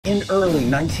In early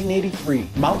 1983,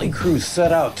 Mötley Crüe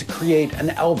set out to create an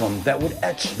album that would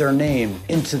etch their name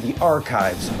into the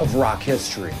archives of rock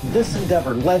history. This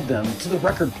endeavor led them to the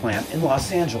record plant in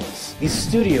Los Angeles, a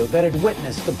studio that had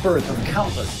witnessed the birth of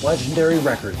countless legendary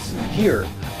records. Here,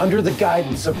 under the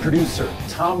guidance of producer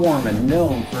Tom Werman,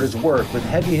 known for his work with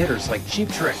heavy hitters like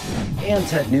Cheap Trick and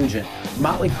Ted Nugent,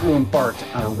 Mötley Crüe embarked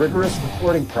on a rigorous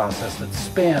recording process that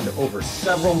spanned over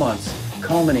several months,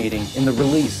 culminating in the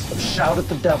release of Shout at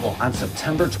the Devil on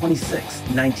September 26,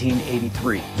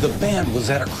 1983. The band was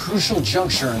at a crucial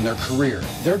juncture in their career.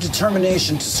 Their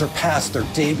determination to surpass their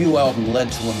debut album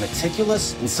led to a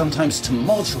meticulous and sometimes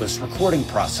tumultuous recording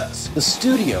process. The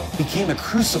studio became a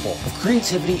crucible of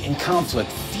creativity and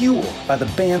conflict, fueled by the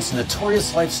band's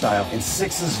notorious lifestyle and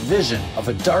Sixx's vision of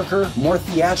a darker, more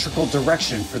theatrical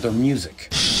direction for their music.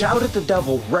 Shout at the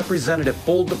Devil represented a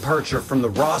bold departure from the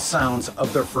raw sounds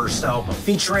of their first album,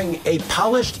 featuring a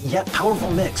polished yet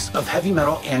powerful mix of heavy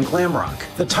metal and glam rock.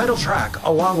 The title track,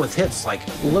 along with hits like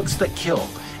Looks That Kill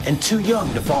and Too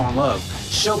Young to Fall in Love,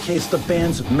 showcased the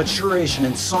band's maturation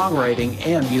in songwriting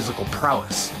and musical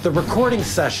prowess. The recording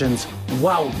sessions,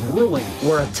 while grueling,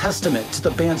 were a testament to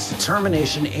the band's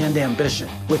determination and ambition,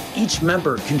 with each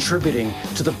member contributing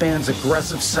to the band's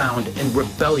aggressive sound and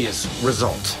rebellious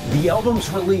result. The album's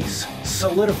release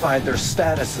solidified their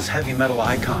status as heavy metal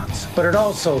icons, but it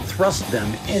also thrust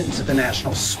them into the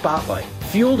national spotlight,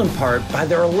 fueled in part by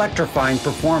their electrifying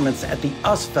performance at the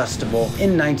US Festival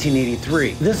in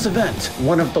 1983. This event,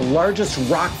 one of the largest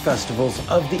rock festivals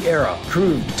of the era,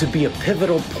 proved to be a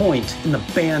pivotal point in the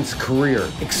band's career,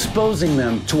 exposing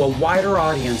them to a wider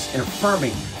audience and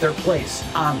affirming their place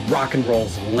on rock and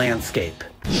roll's landscape.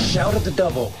 Shout at the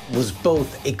Devil was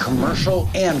both a commercial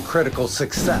and critical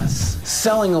success,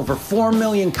 selling over 4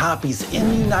 million copies in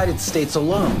the United States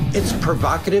alone. Its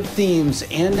provocative themes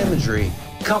and imagery,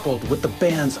 coupled with the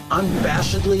band's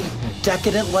unabashedly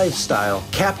decadent lifestyle,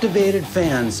 captivated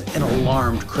fans and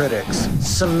alarmed critics,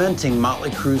 cementing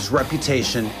Mötley Crüe's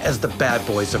reputation as the bad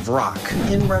boys of rock.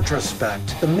 In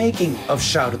retrospect, the making of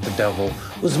Shout at the Devil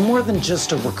was more than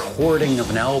just a recording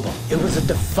of an album. It was a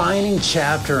defining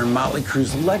chapter in Mötley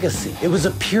Crüe's legacy. It was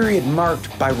a period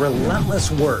marked by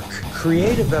relentless work,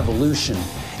 creative evolution,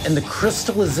 and the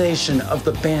crystallization of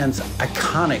the band's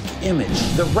iconic image.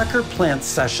 The record plant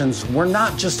sessions were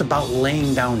not just about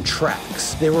laying down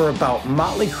tracks. They were about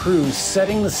Mötley Crüe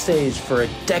setting the stage for a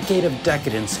decade of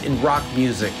decadence in rock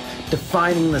music,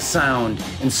 defining the sound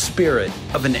and spirit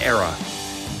of an era.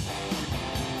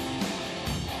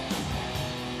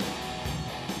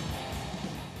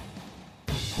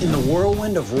 In the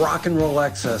whirlwind of rock and roll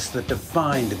excess that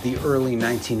defined the early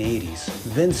 1980s,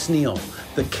 Vince Neil,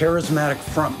 the charismatic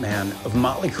frontman of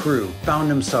Mötley Crüe, found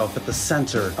himself at the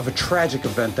center of a tragic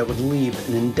event that would leave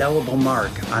an indelible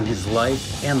mark on his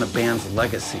life and the band's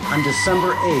legacy. On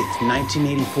December 8,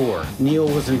 1984, Neil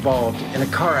was involved in a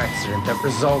car accident that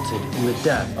resulted in the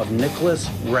death of Nicholas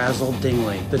Razzle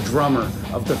Dingley, the drummer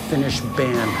of the Finnish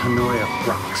band Hanoi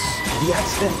Rocks. The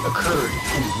accident occurred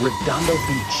in Redondo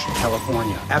Beach,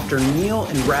 California, after Neil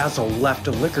and Razzle left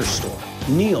a liquor store.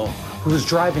 Neil, who was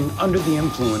driving under the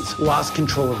influence, lost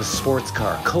control of his sports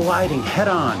car, colliding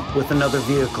head-on with another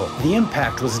vehicle. The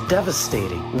impact was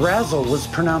devastating. Razzle was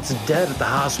pronounced dead at the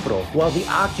hospital, while the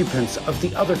occupants of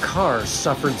the other cars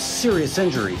suffered serious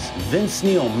injuries. Vince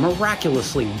Neil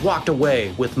miraculously walked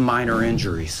away with minor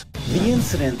injuries. The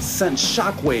incident sent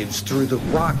shockwaves through the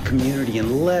rock community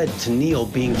and led to Neil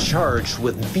being charged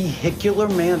with vehicular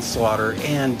manslaughter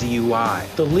and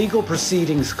DUI. The legal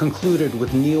proceedings concluded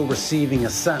with Neil receiving a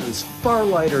sentence far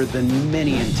lighter than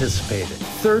many anticipated.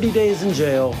 30 days in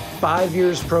jail, 5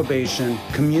 years probation,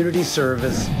 community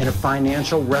service, and a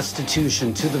financial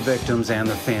restitution to the victims and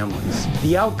their families.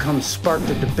 The outcome sparked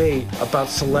a debate about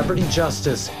celebrity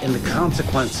justice and the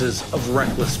consequences of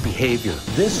reckless behavior.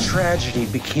 This tragedy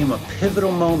became a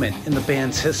pivotal moment in the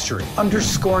band's history,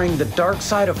 underscoring the dark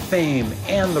side of fame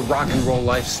and the rock and roll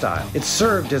lifestyle. It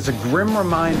served as a grim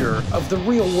reminder of the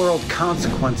real-world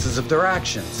consequences of their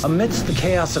actions. Amidst the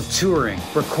chaos of touring,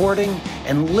 recording,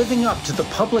 and living up to the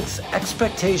public's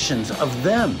expectations of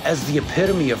them as the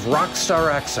epitome of rock star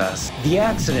excess, the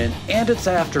accident and its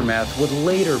aftermath would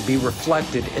later be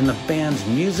reflected in the band's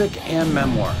music and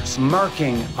memoirs,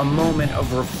 marking a moment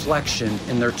of reflection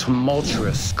in their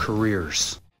tumultuous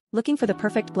careers. Looking for the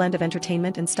perfect blend of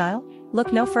entertainment and style?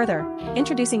 Look no further.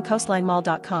 Introducing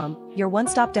CoastlineMall.com, your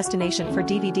one-stop destination for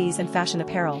DVDs and fashion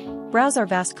apparel. Browse our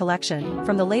vast collection,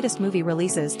 from the latest movie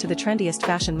releases to the trendiest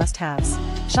fashion must-haves.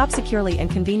 Shop securely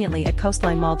and conveniently at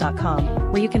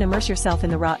CoastlineMall.com, where you can immerse yourself in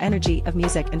the raw energy of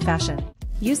music and fashion.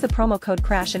 Use the promo code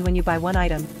CRASH and when you buy one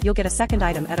item, you'll get a second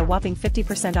item at a whopping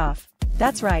 50% off.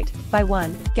 That's right, buy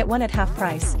one, get one at half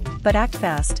price. But act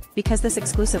fast, because this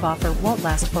exclusive offer won't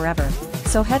last forever.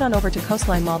 So head on over to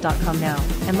coastlinemall.com now,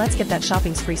 and let's get that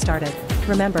shopping spree started.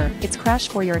 Remember, it's CRASH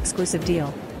for your exclusive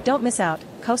deal. Don't miss out,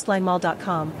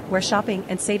 coastlinemall.com, where shopping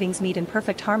and savings meet in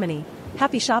perfect harmony.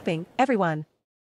 Happy shopping, everyone!